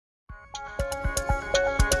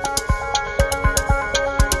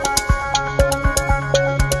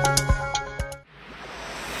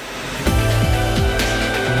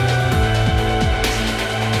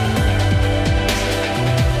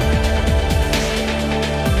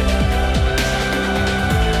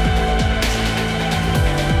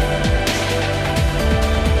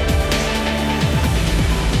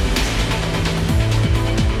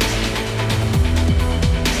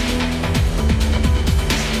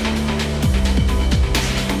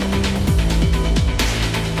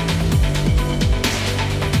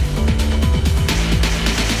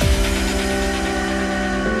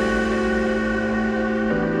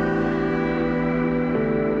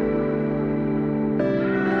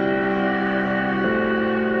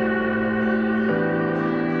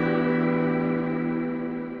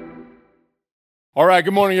All right,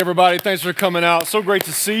 good morning, everybody. Thanks for coming out. So great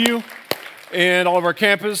to see you. And all of our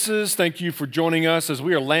campuses, thank you for joining us as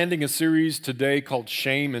we are landing a series today called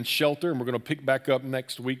Shame and Shelter. And we're going to pick back up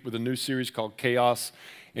next week with a new series called Chaos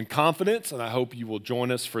and Confidence. And I hope you will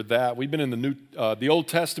join us for that. We've been in the Old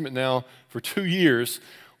Testament now for 2 years,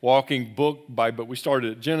 walking book by book. We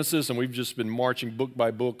started at Genesis, and we've just been marching book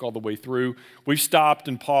by book all the way through. We've stopped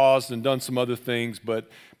and paused and done some other things, but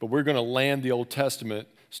we're going to land the Old Testament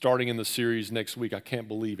starting in the series next week. I can't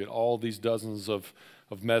believe it, all these dozens of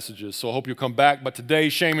messages. So I hope you'll come back. But today,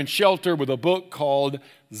 Shame and Shelter with a book called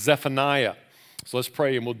Zephaniah. So let's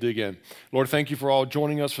pray and we'll dig in. Lord, thank you for all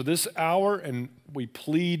joining us for this hour, and we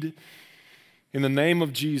plead in the name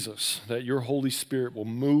of Jesus that your Holy Spirit will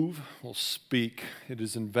move, will speak. It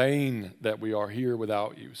is in vain that we are here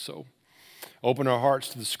without you. So open our hearts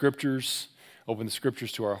to the Scriptures. Open the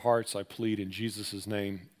Scriptures to our hearts, I plead in Jesus'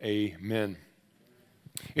 name, amen.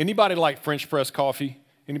 Anybody like French press coffee?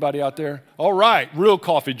 Anybody out there? All right, real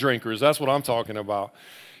coffee drinkers. That's what I'm talking about.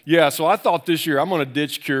 Yeah, so I thought this year I'm going to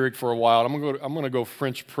ditch Keurig for a while. I'm going to go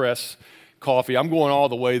French press coffee. I'm going all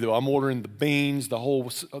the way though. I'm ordering the beans, the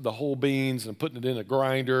whole beans, and putting it in a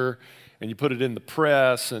grinder, and you put it in the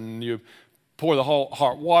press, and you pour the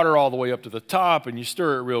hot water all the way up to the top, and you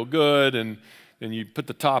stir it real good, and then you put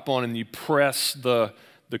the top on, and you press the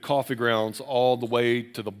coffee grounds all the way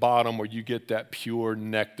to the bottom where you get that pure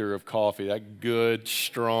nectar of coffee, that good,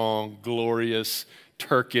 strong, glorious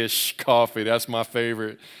Turkish coffee. That's my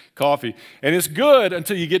favorite coffee. And it's good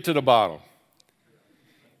until you get to the bottom.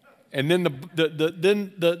 And then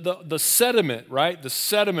the sediment, right? The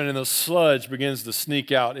sediment and the sludge begins to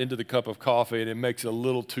sneak out into the cup of coffee, and it makes it a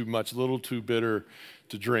little too much, a little too bitter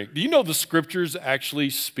to drink. Do you know the Scriptures actually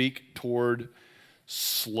speak toward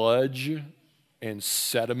sludge and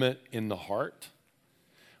sediment in the heart?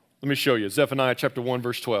 Let me show you. Zephaniah chapter 1,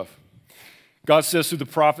 verse 12. God says through the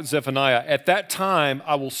prophet Zephaniah, "At that time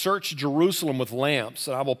I will search Jerusalem with lamps,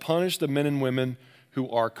 and I will punish the men and women who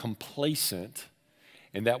are complacent."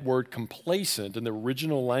 And that word complacent in the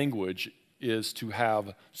original language is to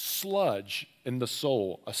have sludge in the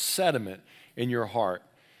soul, a sediment in your heart.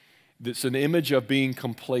 It's an image of being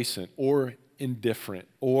complacent or indifferent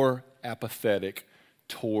or apathetic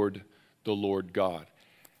toward the Lord God.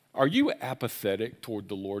 Are you apathetic toward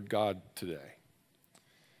the Lord God today?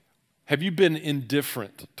 Have you been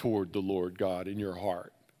indifferent toward the Lord God in your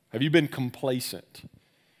heart? Have you been complacent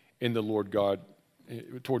in the Lord God,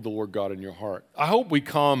 toward the Lord God in your heart? I hope we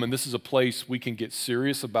come, and this is a place we can get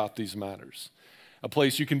serious about these matters, a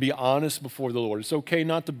place you can be honest before the Lord. It's okay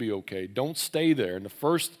not to be okay. Don't stay there. And the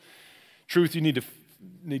first truth you need to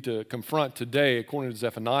confront today, according to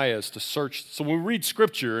Zephaniah, is to search. So when we read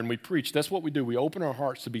Scripture and we preach, that's what we do. We open our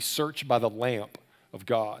hearts to be searched by the lamp of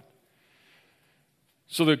God.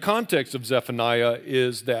 So the context of Zephaniah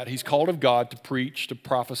is that he's called of God to preach, to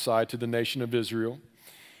prophesy to the nation of Israel.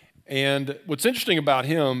 And what's interesting about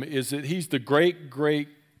him is that he's the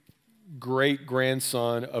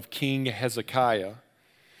great-great-great-grandson of King Hezekiah.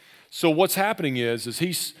 So what's happening is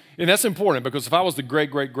he's, and that's important because if I was the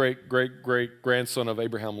great-great-great-great-great-grandson of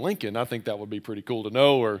Abraham Lincoln, I think that would be pretty cool to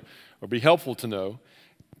know or be helpful to know.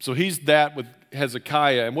 So he's that with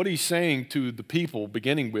Hezekiah, and what he's saying to the people,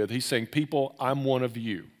 beginning with, he's saying, people, I'm one of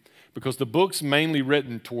you. Because the book's mainly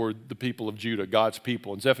written toward the people of Judah, God's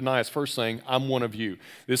people. And Zephaniah is first saying, I'm one of you.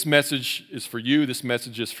 This message is for you, this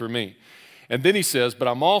message is for me. And then he says, but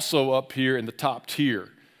I'm also up here in the top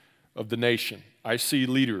tier of the nation. I see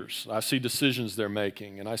leaders, I see decisions they're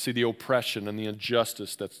making, and I see the oppression and the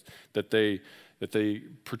injustice that they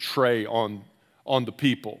portray on the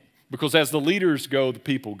people. Because as the leaders go, the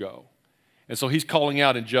people go. And so he's calling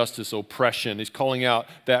out injustice, oppression. He's calling out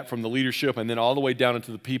that from the leadership and then all the way down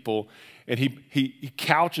into the people. And he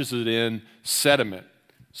couches it in sediment,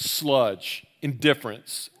 sludge,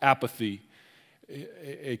 indifference, apathy,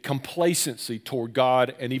 a complacency toward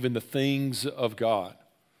God and even the things of God.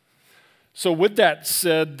 So with that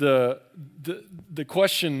said, the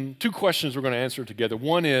question, two questions we're going to answer together.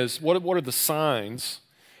 One is, what are the signs?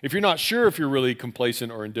 If you're not sure if you're really complacent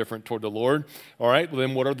or indifferent toward the Lord, all right, well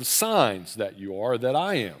then what are the signs that you are, that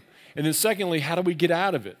I am? And then secondly, how do we get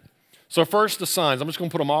out of it? So first, the signs. I'm just going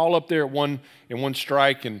to put them all up there in one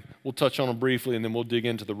strike, and we'll touch on them briefly, and then we'll dig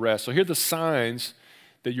into the rest. So here are the signs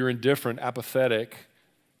that you're indifferent, apathetic,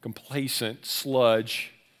 complacent,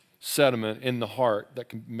 sludge, sediment in the heart that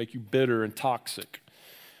can make you bitter and toxic.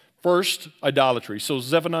 First, idolatry. So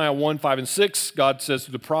Zephaniah 1, 5, and 6, God says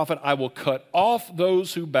to the prophet, I will cut off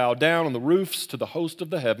those who bow down on the roofs to the host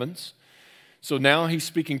of the heavens. So now he's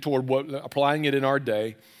speaking toward applying it in our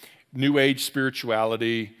day, New Age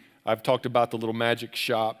spirituality, I've talked about the little magic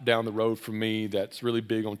shop down the road from me that's really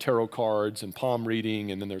big on tarot cards and palm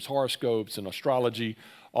reading, and then there's horoscopes and astrology.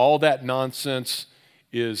 All that nonsense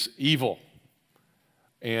is evil,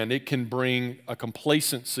 and it can bring a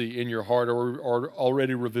complacency in your heart or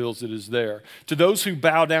already reveals it is there. To those who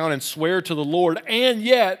bow down and swear to the Lord and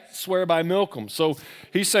yet swear by Milcom. So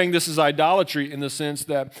he's saying this is idolatry in the sense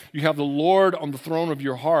that you have the Lord on the throne of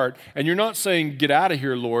your heart, and you're not saying, get out of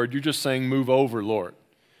here, Lord. You're just saying, move over, Lord.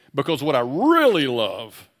 Because what I really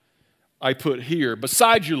love, I put here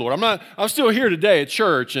beside you, Lord. I'm still here today at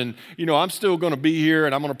church, and I'm still going to be here,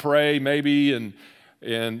 and I'm going to pray maybe, and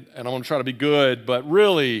I'm going to try to be good, but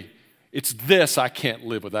really, it's this I can't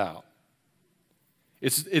live without.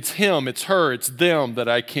 It's him, it's her, it's them that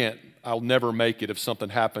I'll never make it if something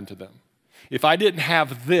happened to them. If I didn't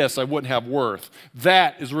have this, I wouldn't have worth.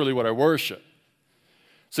 That is really what I worship.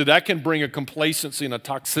 So that can bring a complacency and a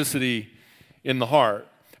toxicity in the heart.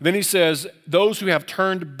 Then he says, those who have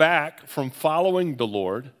turned back from following the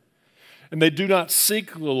Lord, and they do not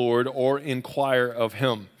seek the Lord or inquire of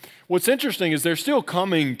him. What's interesting is they're still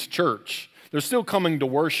coming to church. They're still coming to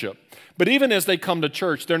worship. But even as they come to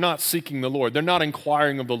church, they're not seeking the Lord. They're not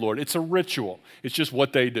inquiring of the Lord. It's a ritual. It's just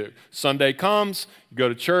what they do. Sunday comes, you go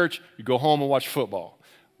to church, you go home and watch football.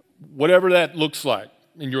 Whatever that looks like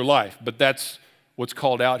in your life, but that's what's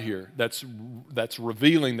called out here. That's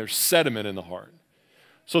revealing their sediment in the heart.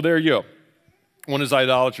 So there you go. One is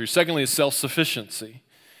idolatry. Secondly is self-sufficiency.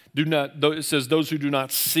 It says those who do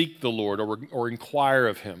not seek the Lord or inquire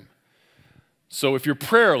of him. So if you're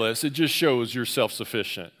prayerless, it just shows you're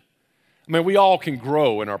self-sufficient. I mean, we all can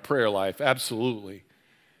grow in our prayer life, absolutely.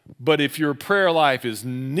 But if your prayer life is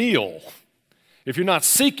nil, if you're not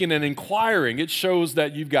seeking and inquiring, it shows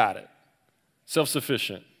that you've got it.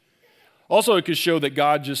 Self-sufficient. Also, it could show that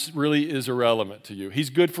God just really is irrelevant to you. He's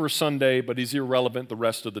good for a Sunday, but he's irrelevant the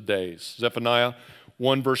rest of the days. Zephaniah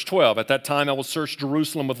 1 verse 12, at that time I will search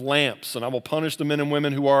Jerusalem with lamps, and I will punish the men and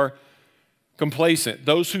women who are complacent.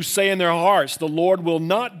 Those who say in their hearts, the Lord will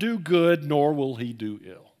not do good, nor will he do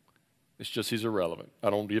ill. It's just he's irrelevant.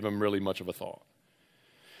 I don't give him really much of a thought.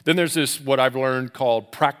 Then there's this, what I've learned,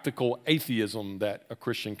 called practical atheism that a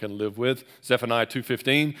Christian can live with. Zephaniah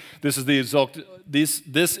 2:15. This is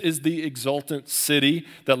the exultant city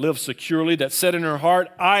that lives securely, that said in her heart,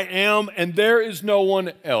 I am, and there is no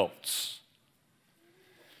one else.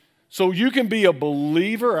 So you can be a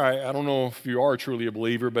believer. I don't know if you are truly a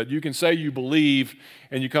believer, but you can say you believe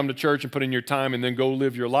and you come to church and put in your time and then go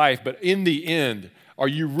live your life. But in the end, are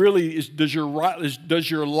you really, does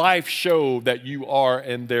your life show that you are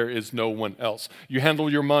and there is no one else? You handle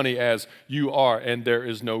your money as you are and there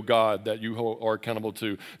is no God that you are accountable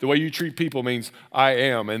to. The way you treat people means I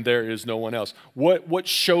am and there is no one else. What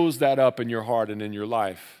shows that up in your heart and in your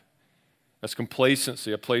life? That's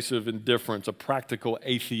complacency, a place of indifference, a practical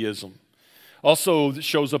atheism. Also, it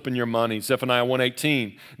shows up in your money. Zephaniah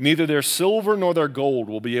 1:18, neither their silver nor their gold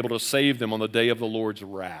will be able to save them on the day of the Lord's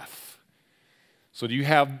wrath. So do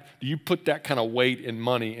you put that kind of weight in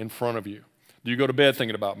money in front of you? Do you go to bed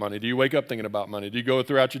thinking about money? Do you wake up thinking about money? Do you go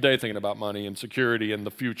throughout your day thinking about money and security and the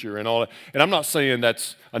future and all that? And I'm not saying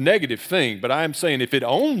that's a negative thing, but I'm saying if it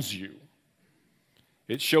owns you,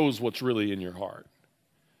 it shows what's really in your heart.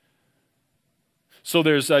 So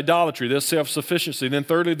there's idolatry, there's self-sufficiency. Then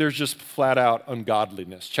thirdly, there's just flat out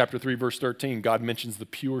ungodliness. Chapter 3, verse 13, God mentions the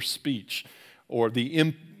pure speech or the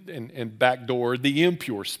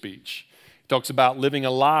impure speech. Talks about living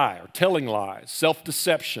a lie or telling lies,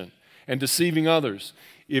 self-deception, and deceiving others.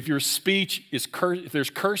 If your speech is if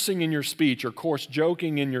there's cursing in your speech or coarse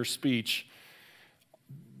joking in your speech,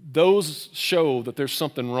 those show that there's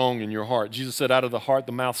something wrong in your heart. Jesus said, out of the heart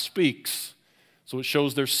the mouth speaks. So it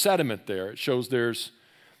shows there's sediment there. It shows there's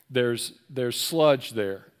sludge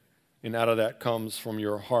there, and out of that comes from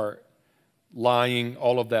your heart. Lying,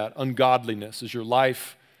 all of that, ungodliness. Is your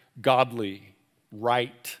life godly,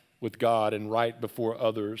 right with God and right before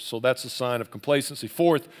others? So that's a sign of complacency.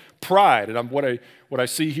 Fourth, pride. And what I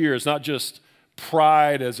see here is not just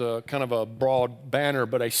pride as a kind of a broad banner,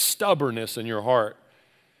 but a stubbornness in your heart.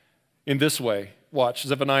 In this way, watch,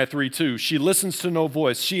 Zephaniah 3:2. She listens to no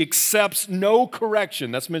voice. She accepts no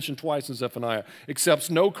correction. That's mentioned twice in Zephaniah. Accepts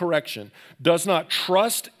no correction. Does not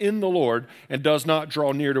trust in the Lord and does not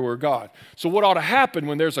draw near to her God. So what ought to happen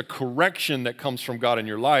when there's a correction that comes from God in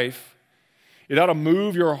your life? It ought to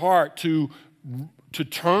move your heart to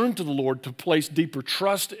turn to the Lord, to place deeper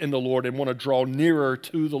trust in the Lord and want to draw nearer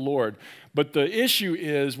to the Lord. But the issue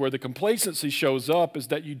is where the complacency shows up is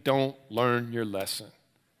that you don't learn your lesson.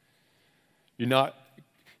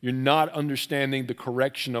 You're not understanding the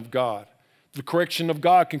correction of God. The correction of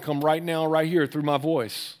God can come right now, right here, through my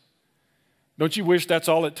voice. Don't you wish that's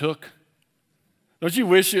all it took? Don't you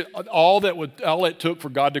wish all it took for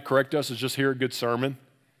God to correct us is just hear a good sermon?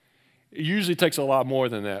 It usually takes a lot more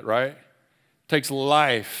than that, right? It takes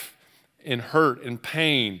life and hurt and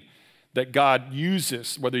pain that God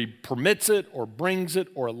uses, whether he permits it or brings it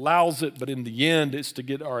or allows it, but in the end, it's to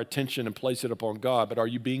get our attention and place it upon God. But are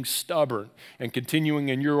you being stubborn and continuing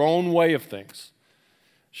in your own way of things?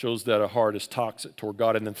 Shows that a heart is toxic toward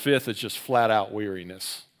God. And then fifth is just flat out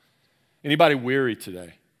weariness. Anybody weary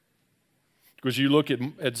today? Because you look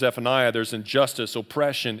at Zephaniah, there's injustice,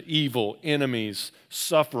 oppression, evil, enemies,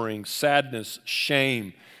 suffering, sadness,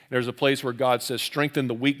 shame. There's a place where God says, strengthen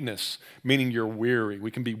the weakness, meaning you're weary.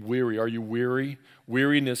 We can be weary. Are you weary?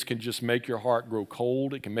 Weariness can just make your heart grow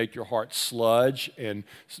cold. It can make your heart sludge and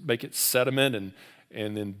make it sediment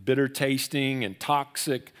and then bitter tasting and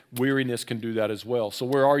toxic. Weariness can do that as well. So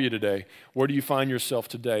where are you today? Where do you find yourself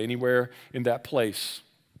today? Anywhere in that place?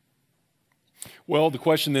 Well, the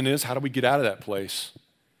question then is, how do we get out of that place?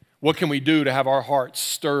 What can we do to have our hearts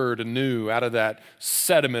stirred anew out of that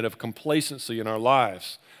sediment of complacency in our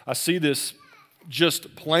lives? I see this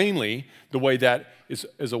just plainly, the way that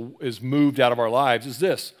is moved out of our lives is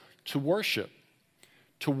this, to worship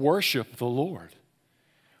the Lord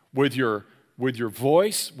with your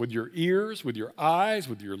voice, with your ears, with your eyes,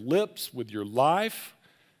 with your lips, with your life,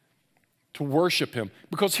 to worship him.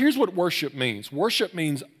 Because here's what worship means. Worship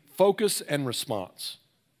means focus and response.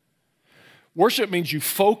 Worship means you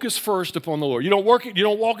focus first upon the Lord. You don't walk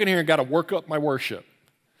in here and got to work up my worship.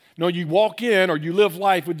 No, you walk in or you live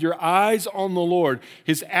life with your eyes on the Lord,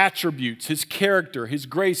 his attributes, his character, his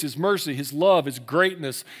grace, his mercy, his love, his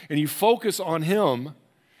greatness, and you focus on him.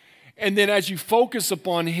 And then as you focus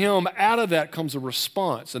upon him, out of that comes a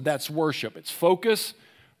response, and that's worship. It's focus,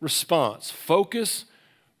 response,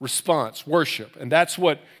 worship. And that's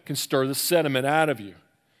what can stir the sediment out of you,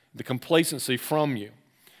 the complacency from you.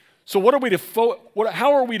 So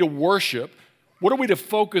how are we to worship? What are we to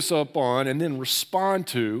focus upon and then respond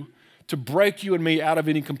to break you and me out of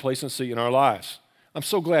any complacency in our lives? I'm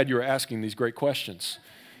so glad you're asking these great questions.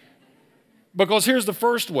 Because here's the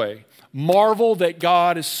first way. Marvel that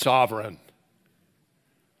God is sovereign.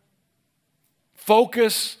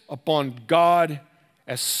 Focus upon God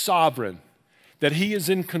as sovereign, that he is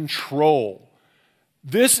in control.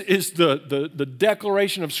 This is the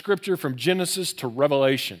declaration of Scripture from Genesis to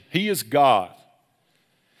Revelation. He is God,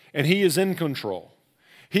 and he is in control.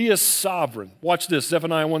 He is sovereign. Watch this,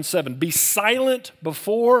 Zephaniah 1:7. Be silent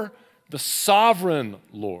before the sovereign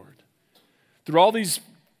Lord. Through all these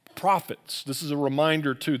prophets, this is a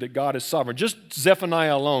reminder too that God is sovereign. Just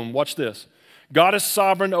Zephaniah alone, watch this. God is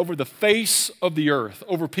sovereign over the face of the earth,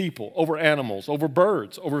 over people, over animals, over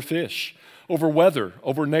birds, over fish, over weather,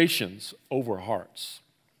 over nations, over hearts.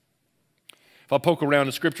 If I poke around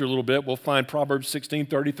in Scripture a little bit, we'll find Proverbs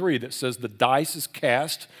 16:33 that says the dice is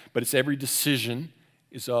cast, but its every decision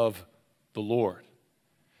is of the Lord.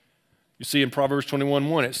 You see in Proverbs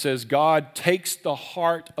 21:1, it says, God takes the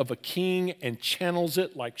heart of a king and channels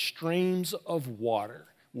it like streams of water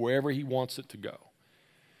wherever he wants it to go.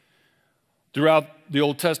 Throughout the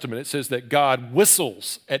Old Testament, it says that God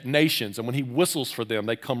whistles at nations, and when he whistles for them,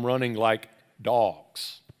 they come running like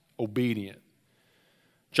dogs, obedient.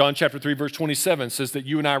 John chapter 3, verse 27 says that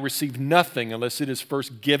you and I receive nothing unless it is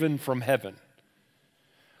first given from heaven.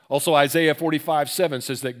 Also, Isaiah 45:7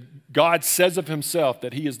 says that God says of himself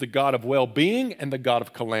that he is the God of well-being and the God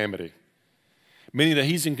of calamity, meaning that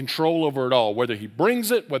he's in control over it all. Whether he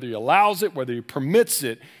brings it, whether he allows it, whether he permits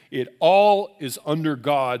it, it all is under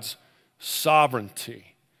God's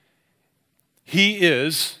sovereignty. He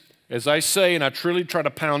is, as I say, and I truly try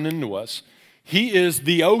to pound into us, he is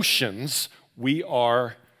the oceans, we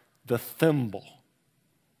are the thimble.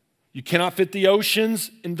 You cannot fit the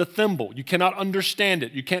oceans in the thimble. You cannot understand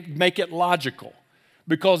it. You can't make it logical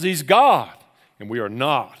because he's God and we are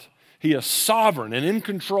not. He is sovereign and in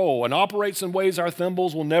control and operates in ways our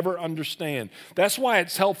thimbles will never understand. That's why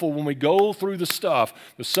it's helpful when we go through the stuff,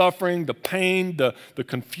 the suffering, the pain, the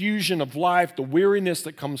confusion of life, the weariness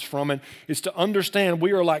that comes from it, is to understand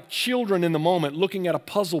we are like children in the moment looking at a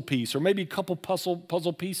puzzle piece or maybe a couple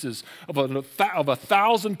puzzle pieces of a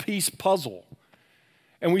 1,000-piece puzzle.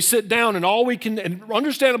 And we sit down and all we can, and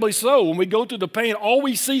understandably so, when we go through the pain, all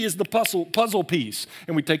we see is the puzzle piece.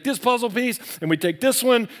 And we take this puzzle piece and we take this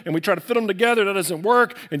one and we try to fit them together. That doesn't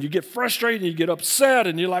work. And you get frustrated and you get upset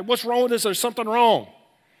and you're like, what's wrong with this? There's something wrong.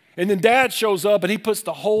 And then Dad shows up and he puts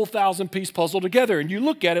the whole 1,000-piece puzzle together. And you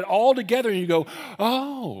look at it all together and you go,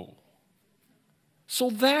 oh,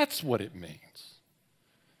 so that's what it means.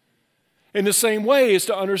 In the same way is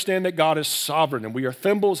to understand that God is sovereign, and we are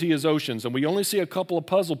thimbles, he is oceans, and we only see a couple of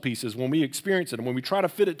puzzle pieces when we experience it. And when we try to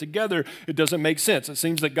fit it together, it doesn't make sense. It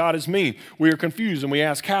seems that God is mean. We are confused, and we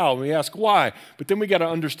ask how, and we ask why. But then we got to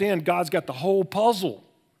understand God's got the whole puzzle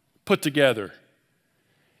put together.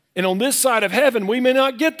 And on this side of heaven, we may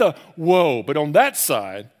not get the whoa, but on that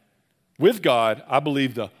side, with God, I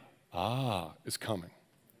believe the is coming.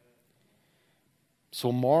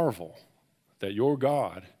 So marvel that your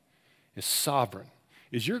God is sovereign.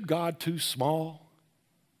 Is your God too small?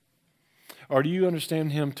 Or do you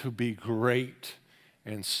understand him to be great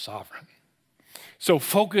and sovereign? So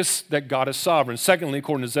focus that God is sovereign. Secondly,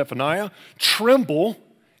 according to Zephaniah, tremble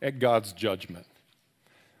at God's judgment.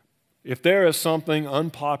 If there is something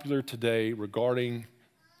unpopular today regarding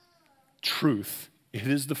truth, it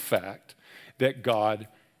is the fact that God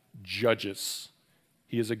judges.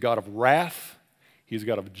 He is a God of wrath. He is a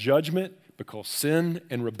God of judgment because sin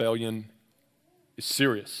and rebellion is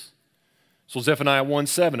serious. So Zephaniah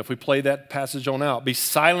 1:7, if we play that passage on out, be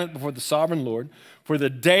silent before the sovereign Lord, for the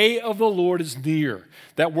day of the Lord is near.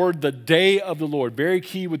 That word, the day of the Lord, very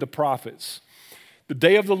key with the prophets. The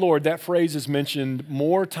day of the Lord, that phrase is mentioned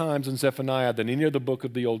more times in Zephaniah than any other book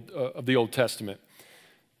of the Old Testament.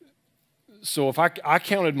 So if I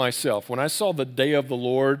counted myself, when I saw the day of the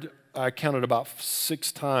Lord, I counted about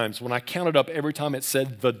 6 times. When I counted up every time it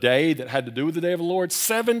said the day that had to do with the day of the Lord,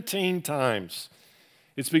 17 times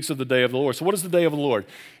it speaks of the day of the Lord. So what is the day of the Lord?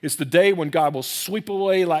 It's the day when God will sweep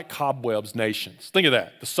away like cobwebs nations. Think of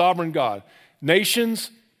that, the sovereign God.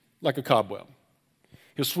 Nations like a cobweb.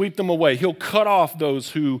 He'll sweep them away. He'll cut off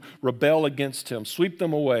those who rebel against him, sweep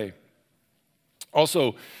them away.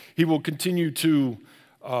 Also, he will continue to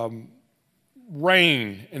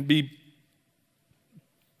reign and be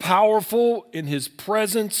powerful in his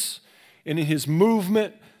presence and in his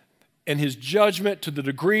movement and his judgment to the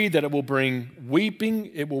degree that it will bring weeping,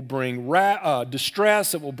 it will bring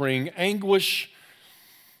distress, it will bring anguish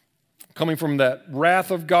coming from that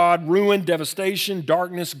wrath of God, ruin, devastation,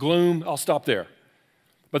 darkness, gloom. I'll stop there.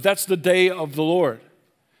 But that's the day of the Lord.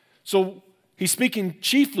 So he's speaking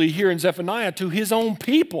chiefly here in Zephaniah to his own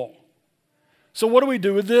people. So what do we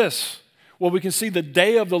do with this? Well, we can see the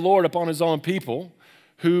day of the Lord upon his own people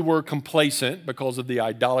who were complacent because of the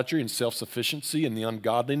idolatry and self-sufficiency and the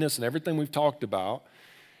ungodliness and everything we've talked about.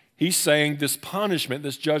 He's saying this punishment,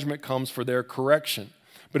 this judgment comes for their correction.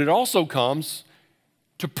 But it also comes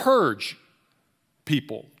to purge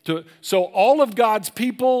people. So all of God's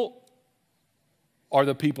people are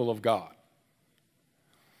the people of God.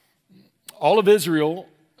 All of Israel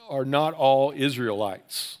are not all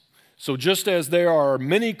Israelites. So just as there are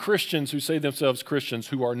many Christians who say themselves Christians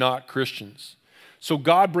who are not Christians. So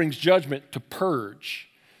God brings judgment to purge.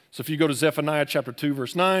 So if you go to Zephaniah chapter 2,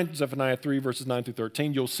 verse 9, Zephaniah 3, verses 9 through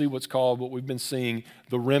 13, you'll see what's called, what we've been seeing,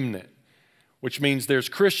 the remnant, which means there's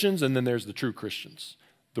Christians and then there's the true Christians,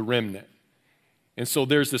 the remnant. And so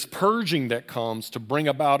there's this purging that comes to bring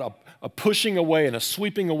about a pushing away and a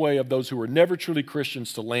sweeping away of those who were never truly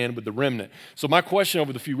Christians to land with the remnant. So my question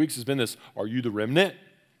over the few weeks has been this: are you the remnant?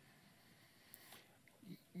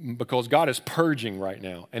 Because God is purging right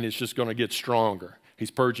now, and it's just going to get stronger.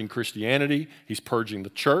 He's purging Christianity, he's purging the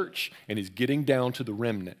church, and he's getting down to the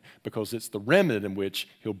remnant, because it's the remnant in which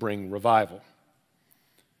he'll bring revival.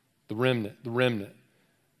 The remnant, the remnant.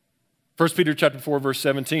 1 Peter chapter 4, verse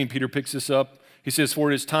 17, Peter picks this up. He says,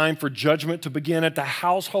 for it is time for judgment to begin at the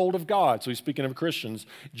household of God. So he's speaking of Christians,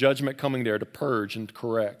 judgment coming there to purge and to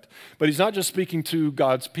correct. But he's not just speaking to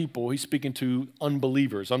God's people, he's speaking to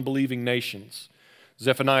unbelievers, unbelieving nations.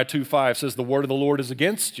 Zephaniah 2:5 says, the word of the Lord is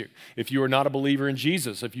against you. If you are not a believer in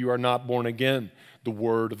Jesus, if you are not born again, the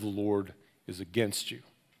word of the Lord is against you.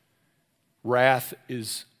 Wrath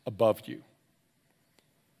is above you.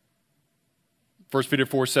 1 Peter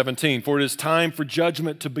 4:17, for it is time for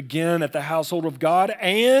judgment to begin at the household of God,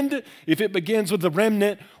 and if it begins with the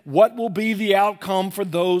remnant, what will be the outcome for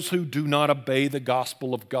those who do not obey the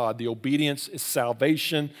gospel of God? The obedience is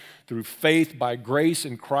salvation through faith by grace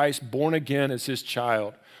in Christ, born again as his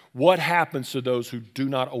child. What happens to those who do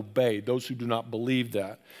not obey, those who do not believe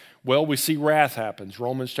that? Well, we see wrath happens.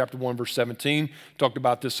 Romans chapter 1, verse 17, talked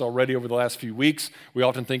about this already over the last few weeks. We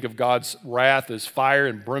often think of God's wrath as fire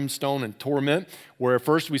and brimstone and torment, where at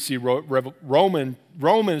first we see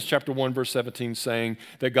Romans chapter 1, verse 17 saying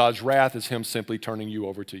that God's wrath is him simply turning you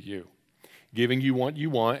over to you, giving you what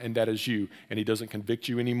you want, and that is you. And he doesn't convict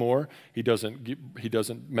you anymore. He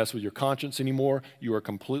doesn't mess with your conscience anymore. You are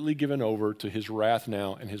completely given over to his wrath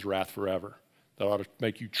now and his wrath forever. That ought to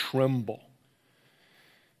make you tremble.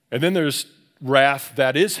 And then there's wrath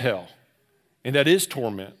that is hell, and that is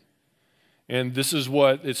torment. And this is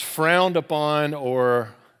what is frowned upon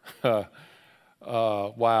or,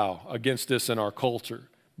 against this in our culture.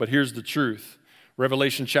 But here's the truth.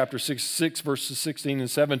 Revelation chapter 6, verses 16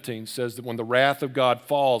 and 17 says that when the wrath of God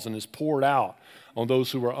falls and is poured out on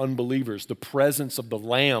those who are unbelievers, the presence of the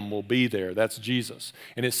Lamb will be there. That's Jesus.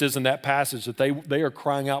 And it says in that passage that they are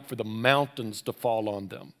crying out for the mountains to fall on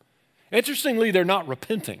them. Interestingly, they're not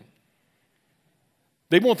repenting.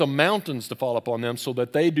 They want the mountains to fall upon them so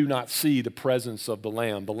that they do not see the presence of the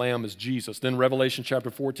Lamb. The Lamb is Jesus. Then Revelation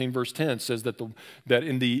chapter 14, verse 10 says that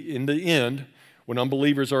in the end, when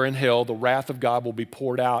unbelievers are in hell, the wrath of God will be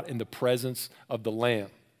poured out in the presence of the Lamb.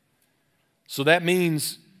 So that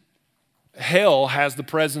means hell has the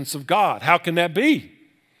presence of God. How can that be?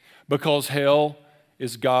 Because hell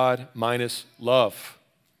is God minus love.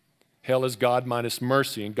 Hell is God minus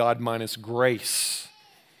mercy and God minus grace.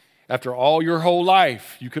 After all your whole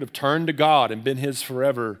life, you could have turned to God and been His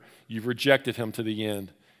forever. You've rejected Him to the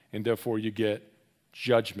end, and therefore you get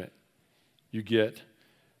judgment. You get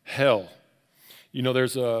hell. You know,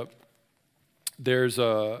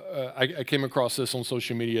 I came across this on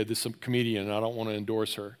social media, this comedian, and I don't want to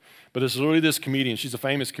endorse her, but this is really this comedian. She's a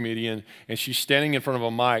famous comedian, and she's standing in front of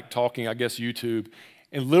a mic talking, I guess, YouTube,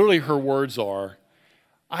 and literally her words are,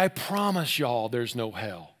 "I promise y'all there's no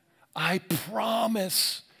hell. I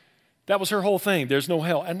promise." That was her whole thing. There's no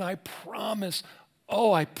hell. And I promise,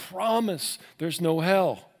 I promise there's no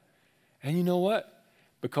hell. And you know what?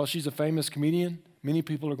 Because she's a famous comedian, many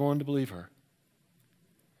people are going to believe her.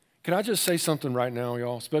 Can I just say something right now,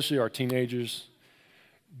 y'all, especially our teenagers?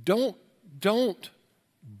 Don't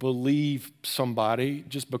believe somebody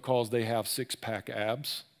just because they have six-pack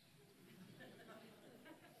abs.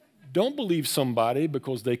 Don't believe somebody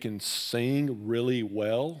because they can sing really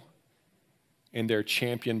well and they're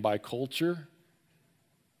championed by culture.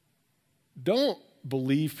 Don't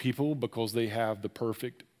believe people because they have the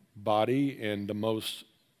perfect body and the most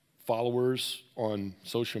followers on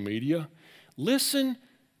social media. Listen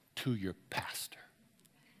to your pastor.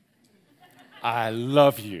 I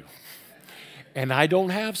love you. And I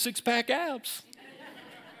don't have six-pack abs.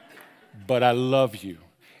 But I love you.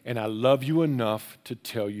 And I love you enough to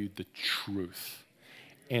tell you the truth.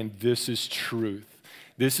 And this is truth.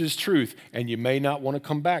 This is truth, and you may not want to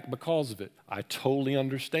come back because of it. I totally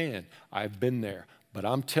understand. I've been there. But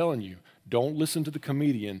I'm telling you, don't listen to the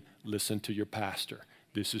comedian, listen to your pastor.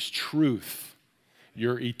 This is truth.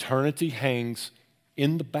 Your eternity hangs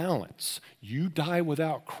in the balance. You die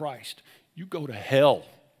without Christ, you go to hell.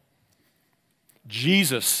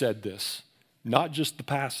 Jesus said this, not just the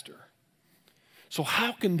pastor. So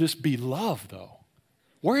how can this be love, though?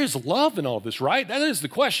 Where is love in all of this, right? That is the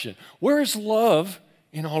question. Where is love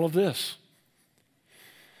in all of this?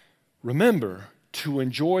 Remember, to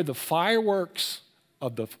enjoy the fireworks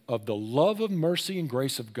of the love of mercy and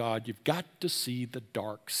grace of God, you've got to see the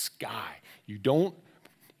dark sky. You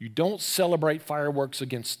don't celebrate fireworks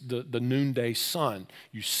against the noonday sun.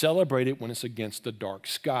 You celebrate it when it's against the dark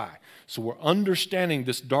sky. So we're understanding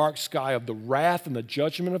this dark sky of the wrath and the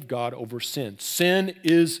judgment of God over sin. Sin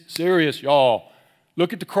is serious, y'all.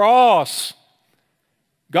 Look at the cross.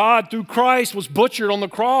 God, through Christ, was butchered on the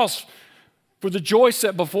cross for the joy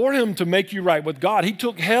set before Him to make you right with God. He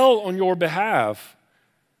took hell on your behalf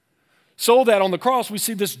so that on the cross we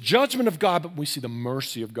see this judgment of God, but we see the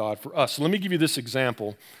mercy of God for us. So let me give you this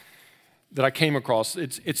example that I came across.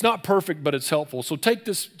 It's not perfect, but it's helpful. So take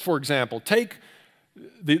this, for example.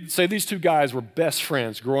 Say these two guys were best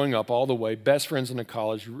friends growing up all the way, best friends in the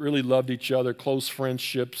college, really loved each other, close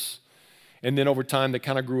friendships, and then over time they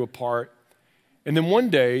kind of grew apart. And then one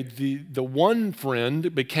day, the one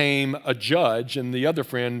friend became a judge, and the other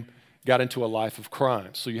friend got into a life of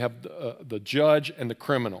crime. So you have the judge and the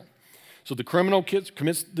criminal. So the criminal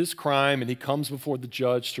commits this crime, and he comes before the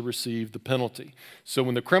judge to receive the penalty. So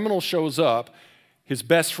when the criminal shows up, his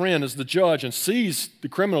best friend is the judge and sees the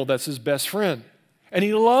criminal that's his best friend. And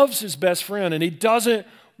he loves his best friend, and he doesn't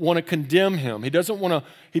want to condemn him. He doesn't want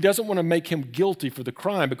to make him guilty for the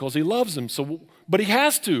crime because he loves him. But he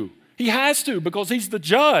has to. He has to because he's the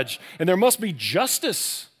judge, and there must be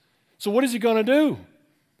justice. So what is he going to do?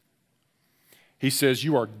 He says,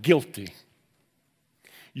 "You are guilty.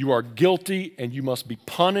 You are guilty, and you must be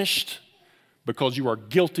punished because you are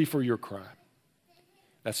guilty for your crime."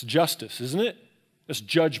 That's justice, isn't it? That's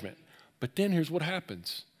judgment. But then here's what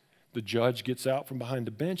happens. The judge gets out from behind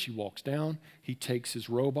the bench. He walks down. He takes his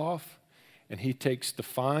robe off, and he takes the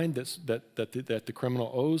fine that the criminal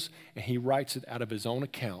owes, and he writes it out of his own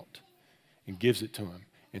account and gives it to him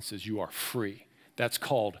and says, "You are free." That's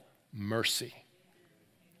called mercy.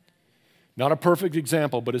 Not a perfect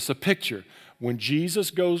example, but it's a picture. When Jesus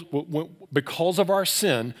goes, because of our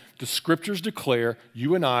sin, the scriptures declare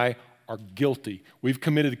you and I are guilty. We've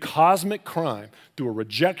committed cosmic crime through a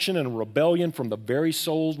rejection and a rebellion from the very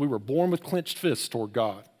souls. We were born with clenched fists toward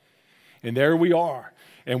God. And there we are.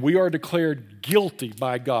 And we are declared guilty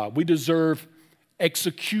by God. We deserve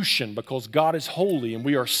execution because God is holy and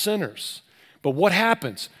we are sinners. But what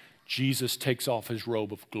happens? Jesus takes off his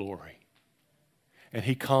robe of glory. And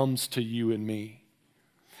he comes to you and me.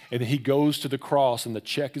 And he goes to the cross and the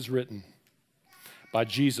check is written by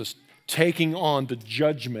Jesus taking on the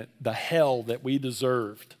judgment, the hell that we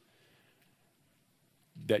deserved,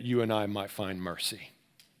 that you and I might find mercy.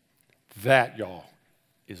 That, y'all,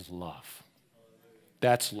 is love.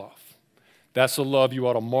 That's love. That's a love you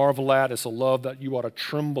ought to marvel at. It's a love that you ought to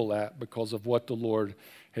tremble at because of what the Lord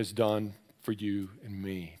has done for you and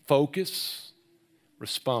me. Focus,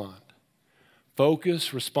 respond.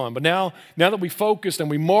 Focus, respond. But now that we focused and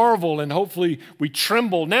we marvel and hopefully we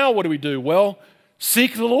tremble, now what do? Well,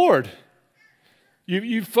 seek the Lord.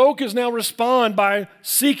 You focus, now respond by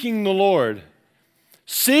seeking the Lord.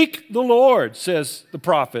 Seek the Lord, says the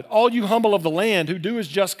prophet. All you humble of the land who do his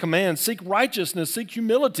just command, seek righteousness, seek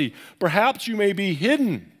humility. Perhaps you may be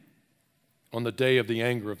hidden on the day of the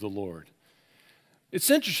anger of the Lord. It's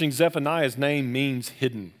interesting, Zephaniah's name means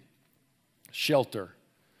hidden, shelter.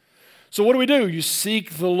 So what do? You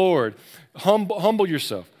seek the Lord. Humble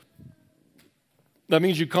yourself. That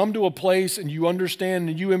means you come to a place and you understand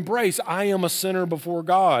and you embrace, I am a sinner before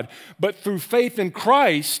God. But through faith in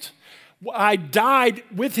Christ, I died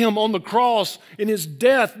with him on the cross. In his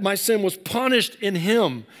death, my sin was punished in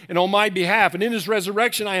him and on my behalf. And in his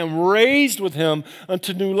resurrection, I am raised with him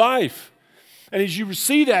unto new life. And as you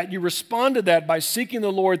see that, you respond to that by seeking the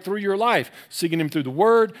Lord through your life, seeking him through the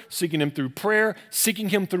word, seeking him through prayer, seeking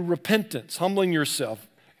him through repentance, humbling yourself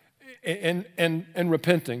and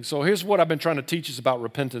repenting. So here's what I've been trying to teach us about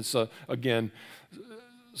repentance again.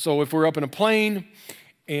 So if we're up in a plane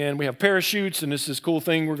and we have parachutes and this is this cool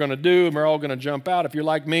thing we're going to do and we're all going to jump out, if you're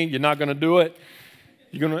like me, you're not going to do it.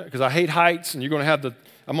 You're going to, because I hate heights, and you're going to have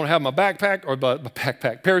I'm going to have my backpack or the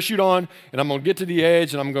parachute on, and I'm going to get to the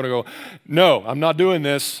edge, and I'm going to go, no, I'm not doing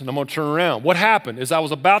this, and I'm going to turn around. What happened is I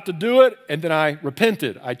was about to do it, and then I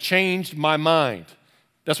repented. I changed my mind.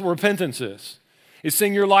 That's what repentance is. It's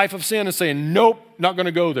seeing your life of sin and saying, nope, not going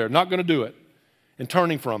to go there, not going to do it, and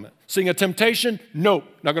turning from it. Seeing a temptation, nope,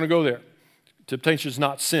 not going to go there. Temptation is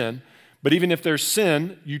not sin, but even if there's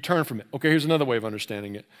sin, you turn from it. Okay, here's another way of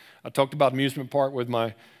understanding it. I talked about amusement park with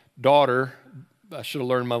my daughter. I should have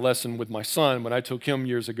learned my lesson with my son when I took him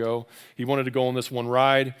years ago. He wanted to go on this one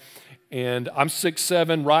ride, and I'm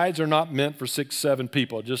 6'7". Rides are not meant for 6'7"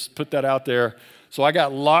 people. Just put that out there. So I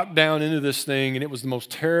got locked down into this thing, and it was the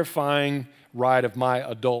most terrifying ride of my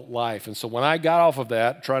adult life. And so when I got off of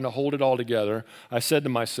that, trying to hold it all together, I said to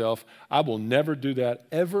myself, I will never do that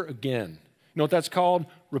ever again. You know what that's called?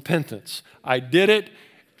 Repentance. I did it.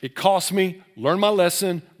 It cost me. Learned my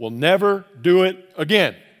lesson. Will never do it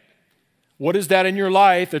again. What is that in your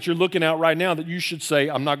life that you're looking at right now that you should say,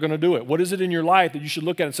 I'm not going to do it? What is it in your life that you should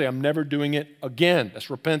look at and say, I'm never doing it again? That's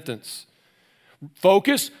repentance.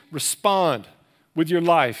 Focus, respond with your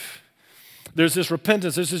life. There's this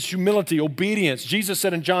repentance, there's this humility, obedience. Jesus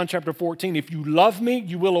said in John chapter 14, if you love me,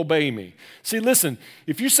 you will obey me. See, listen,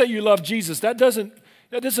 if you say you love Jesus, that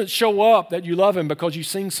doesn't show up that you love him because you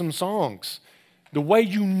sing some songs. The way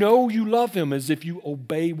you know you love him is if you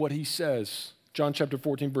obey what he says. John chapter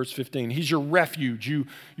 14, verse 15. He's your refuge. You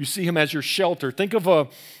see him as your shelter. Think of I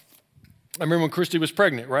remember when Christy was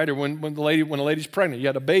pregnant, right? Or when a lady's pregnant, you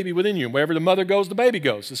had a baby within you. And wherever the mother goes, the baby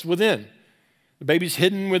goes. It's within. The baby's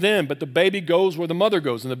hidden within, but the baby goes where the mother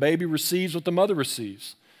goes, and the baby receives what the mother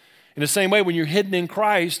receives. In the same way, when you're hidden in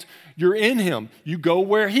Christ, you're in him. You go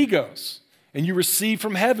where he goes, and you receive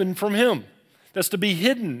from heaven from him. That's to be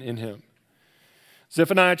hidden in him.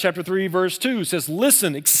 Zephaniah chapter 3, verse 2 says,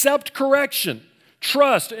 listen, accept correction,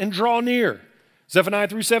 trust, and draw near. Zephaniah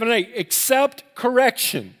 3, 7, and 8, accept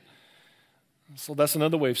correction. So that's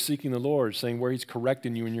another way of seeking the Lord, saying where he's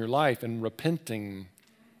correcting you in your life and repenting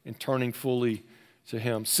and turning fully to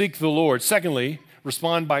him. Seek the Lord. Secondly,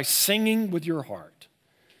 respond by singing with your heart.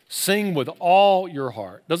 Sing with all your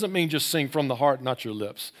heart. Doesn't mean just sing from the heart, not your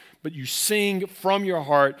lips, but you sing from your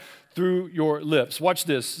heart through your lips. Watch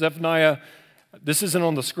this, Zephaniah. This isn't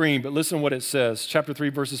on the screen, but listen to what it says. Chapter 3,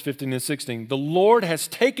 verses 15 and 16. The Lord has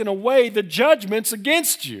taken away the judgments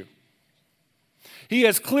against you. He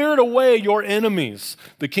has cleared away your enemies.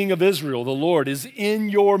 The King of Israel, the Lord, is in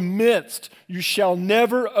your midst. You shall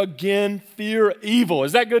never again fear evil.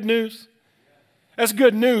 Is that good news? That's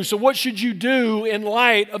good news. So what should you do in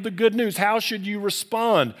light of the good news? How should you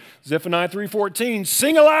respond? Zephaniah 3:14,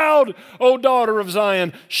 sing aloud, O daughter of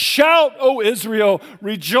Zion. Shout, O Israel.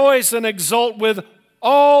 Rejoice and exult with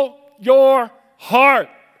all your heart,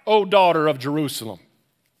 O daughter of Jerusalem.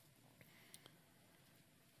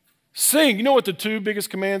 Sing. You know what the two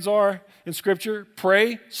biggest commands are in Scripture?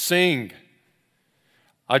 Pray, sing.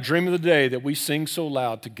 I dream of the day that we sing so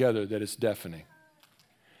loud together that it's deafening.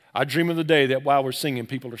 I dream of the day that while we're singing,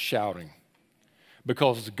 people are shouting.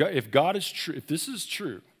 Because if God is true, if this is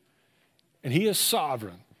true, and He is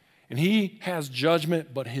sovereign, and He has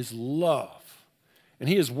judgment, but His love, and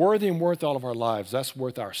He is worthy and worth all of our lives, that's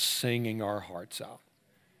worth our singing our hearts out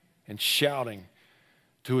and shouting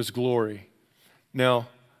to His glory. Now,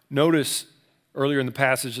 notice earlier in the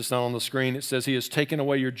passage, it's not on the screen, it says He has taken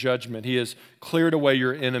away your judgment. He has cleared away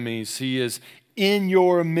your enemies. He is in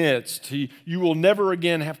your midst. You will never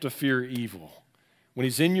again have to fear evil. When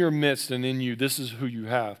He's in your midst and in you, this is who you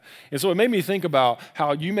have. And so it made me think about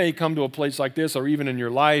how you may come to a place like this or even in your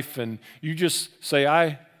life and you just say,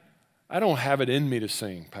 I don't have it in me to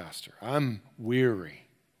sing, Pastor. I'm weary.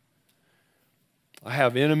 I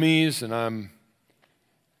have enemies and I'm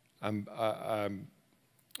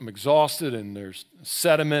exhausted and there's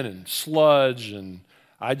sediment and sludge and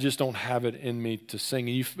I just don't have it in me to sing.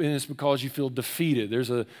 And it's because you feel defeated.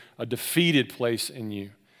 There's a defeated place in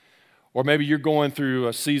you. Or maybe you're going through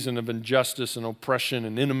a season of injustice and oppression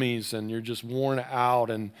and enemies and you're just worn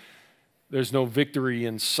out and there's no victory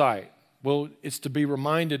in sight. Well, it's to be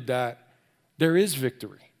reminded that there is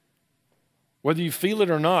victory. Whether you feel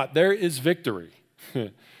it or not, there is victory.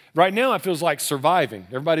 Right now it feels like surviving.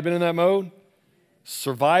 Everybody been in that mode?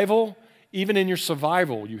 Survival. Even in your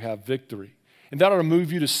survival, you have victory. And that ought to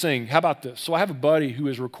move you to sing. How about this? So I have a buddy who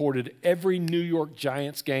has recorded every New York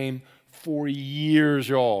Giants game for years,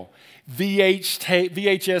 y'all.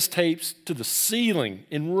 VHS tapes to the ceiling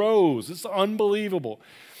in rows. It's unbelievable.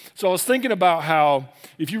 So I was thinking about how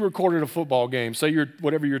if you recorded a football game, say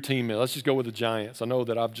whatever your team is, let's just go with the Giants. I know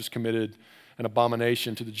that I've just committed an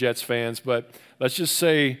abomination to the Jets fans, but let's just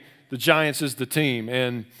say the Giants is the team.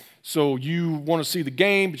 And so you want to see the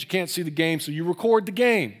game, but you can't see the game, so you record the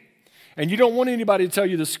game. And you don't want anybody to tell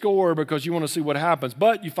you the score because you want to see what happens.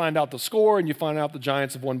 But you find out the score and you find out the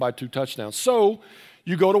Giants have won by 2 touchdowns. So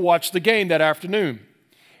you go to watch the game that afternoon.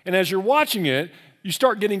 And as you're watching it, you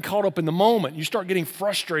start getting caught up in the moment. You start getting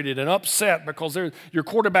frustrated and upset because your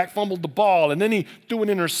quarterback fumbled the ball and then he threw an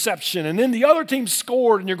interception. And then the other team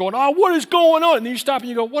scored and you're going, oh, what is going on? And then you stop and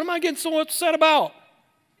you go, what am I getting so upset about?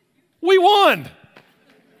 We won.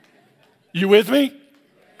 You with me?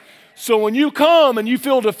 So when you come and you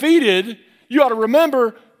feel defeated, you ought to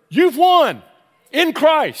remember you've won in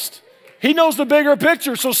Christ. He knows the bigger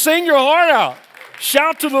picture, so sing your heart out.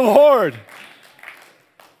 Shout to the Lord.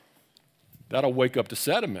 That'll wake up the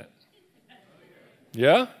sediment.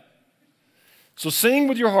 Yeah? So sing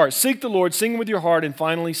with your heart. Seek the Lord, sing with your heart, and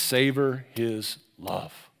finally savor His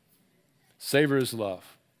love. Savor His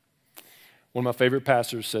love. One of my favorite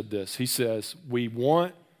pastors said this. He says, we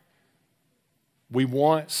want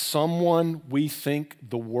someone we think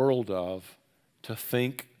the world of to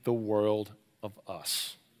think the world of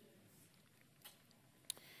us.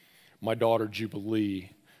 My daughter,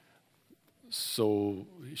 Jubilee, so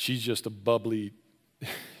she's just a bubbly,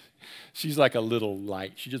 she's like a little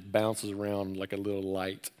light. She just bounces around like a little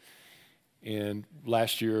light. And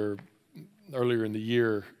last year, earlier in the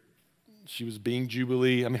year, she was being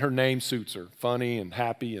Jubilee. I mean, her name suits her. Funny and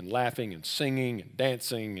happy and laughing and singing and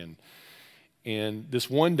dancing. And this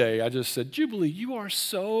one day, I just said, Jubilee, you are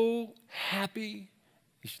so happy.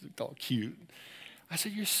 She looked all cute. I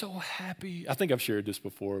said, you're so happy. I think I've shared this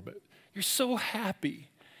before, but you're so happy.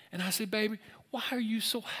 And I said, baby, why are you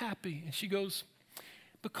so happy? And she goes,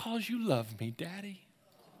 because you love me, Daddy.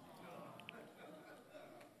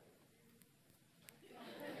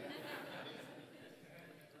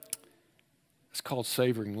 It's called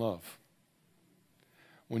savoring love.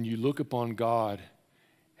 When you look upon God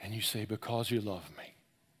and you say, because you love me,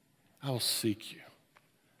 I will seek you.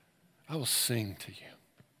 I will sing to you.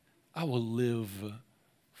 I will live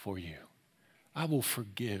for you. I will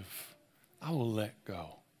forgive. I will let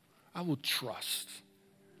go. I will trust.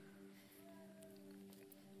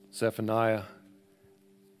 Zephaniah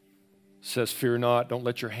says, fear not, don't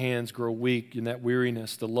let your hands grow weak in that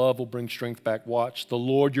weariness. The love will bring strength back. Watch, the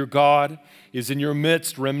Lord your God is in your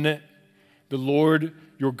midst, remnant. The Lord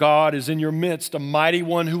your God is in your midst, a mighty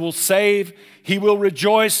one who will save. He will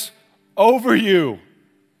rejoice over you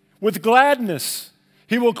with gladness.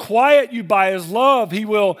 He will quiet you by his love. He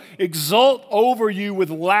will exult over you with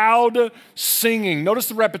loud singing. Notice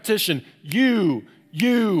the repetition. You,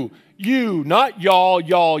 not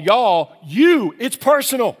y'all, you. It's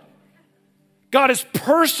personal. God is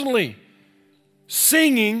personally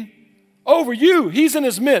singing over you. He's in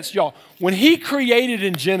his midst, y'all. When he created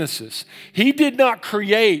in Genesis, he did not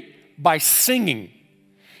create by singing.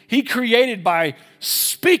 He created by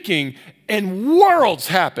speaking, and worlds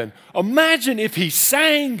happen. Imagine if he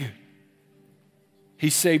sang. He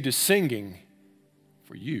saved his singing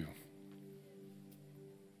for you.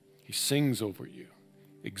 He sings over you,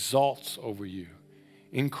 exalts over you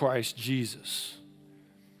in Christ Jesus.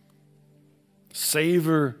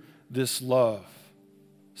 Savor this love.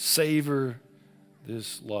 Savor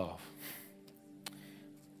this love.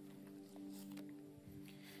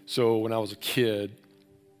 So when I was a kid,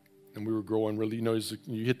 and we were growing really, as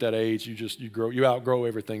you hit that age, you outgrow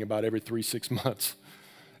everything about every 3-6 months.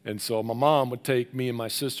 And so my mom would take me and my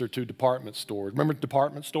sister to department stores. Remember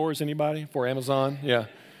department stores, anybody? For Amazon? Yeah.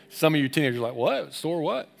 Some of you teenagers are like, what? Store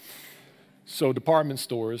what? So department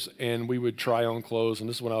stores, and we would try on clothes, and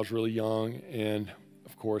this is when I was really young, and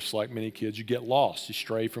of course, like many kids, you get lost. You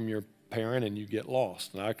stray from your parent and you get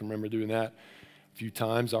lost. And I can remember doing that a few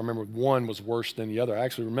times. I remember one was worse than the other. I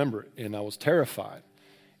actually remember it, and I was terrified.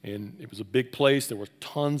 And it was a big place. There were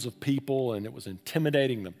tons of people, and it was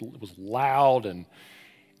intimidating. It was loud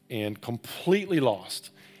and completely lost.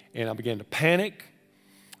 And I began to panic,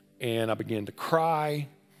 and I began to cry.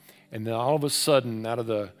 And then all of a sudden, out of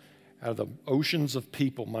the oceans of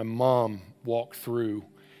people, my mom walked through,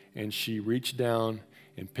 and she reached down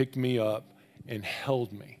and picked me up and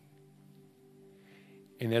held me.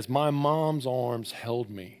 And as my mom's arms held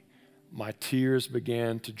me, my tears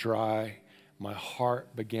began to dry. My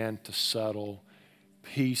heart began to settle.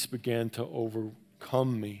 Peace began to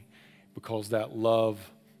overcome me because that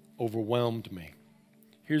love overwhelmed me.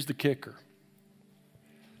 Here's the kicker.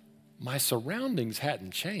 My surroundings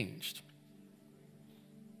hadn't changed.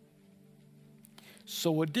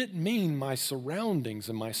 So it didn't mean my surroundings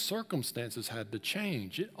and my circumstances had to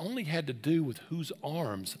change. It only had to do with whose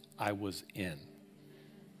arms I was in.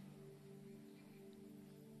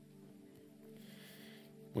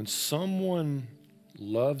 When someone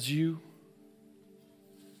loves you,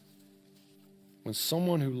 when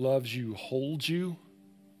someone who loves you holds you,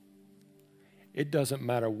 it doesn't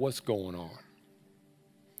matter what's going on.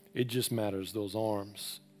 It just matters those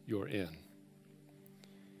arms you're in.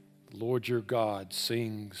 The Lord your God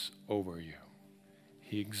sings over you.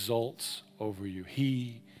 He exults over you.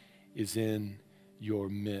 He is in your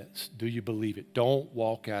midst. Do you believe it? Don't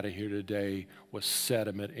walk out of here today with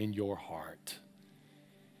sediment in your heart.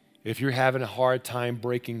 If you're having a hard time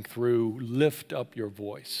breaking through, lift up your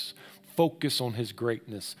voice. Focus on his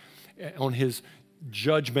greatness, on his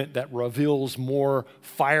judgment that reveals more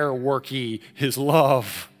fireworky his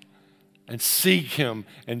love. And seek him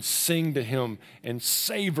and sing to him and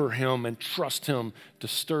savor him and trust him to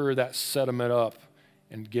stir that sediment up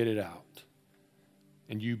and get it out.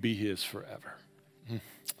 And you be his forever.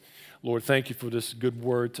 Lord, thank you for this good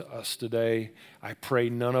word to us today. I pray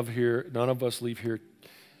none of us leave here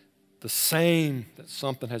the same, that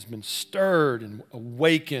something has been stirred and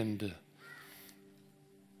awakened.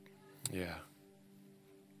 Yeah.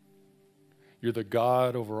 You're the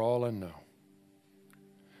God over all I know.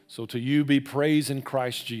 So to you be praise in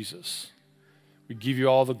Christ Jesus. We give you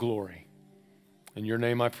all the glory. In your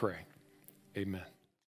name I pray. Amen.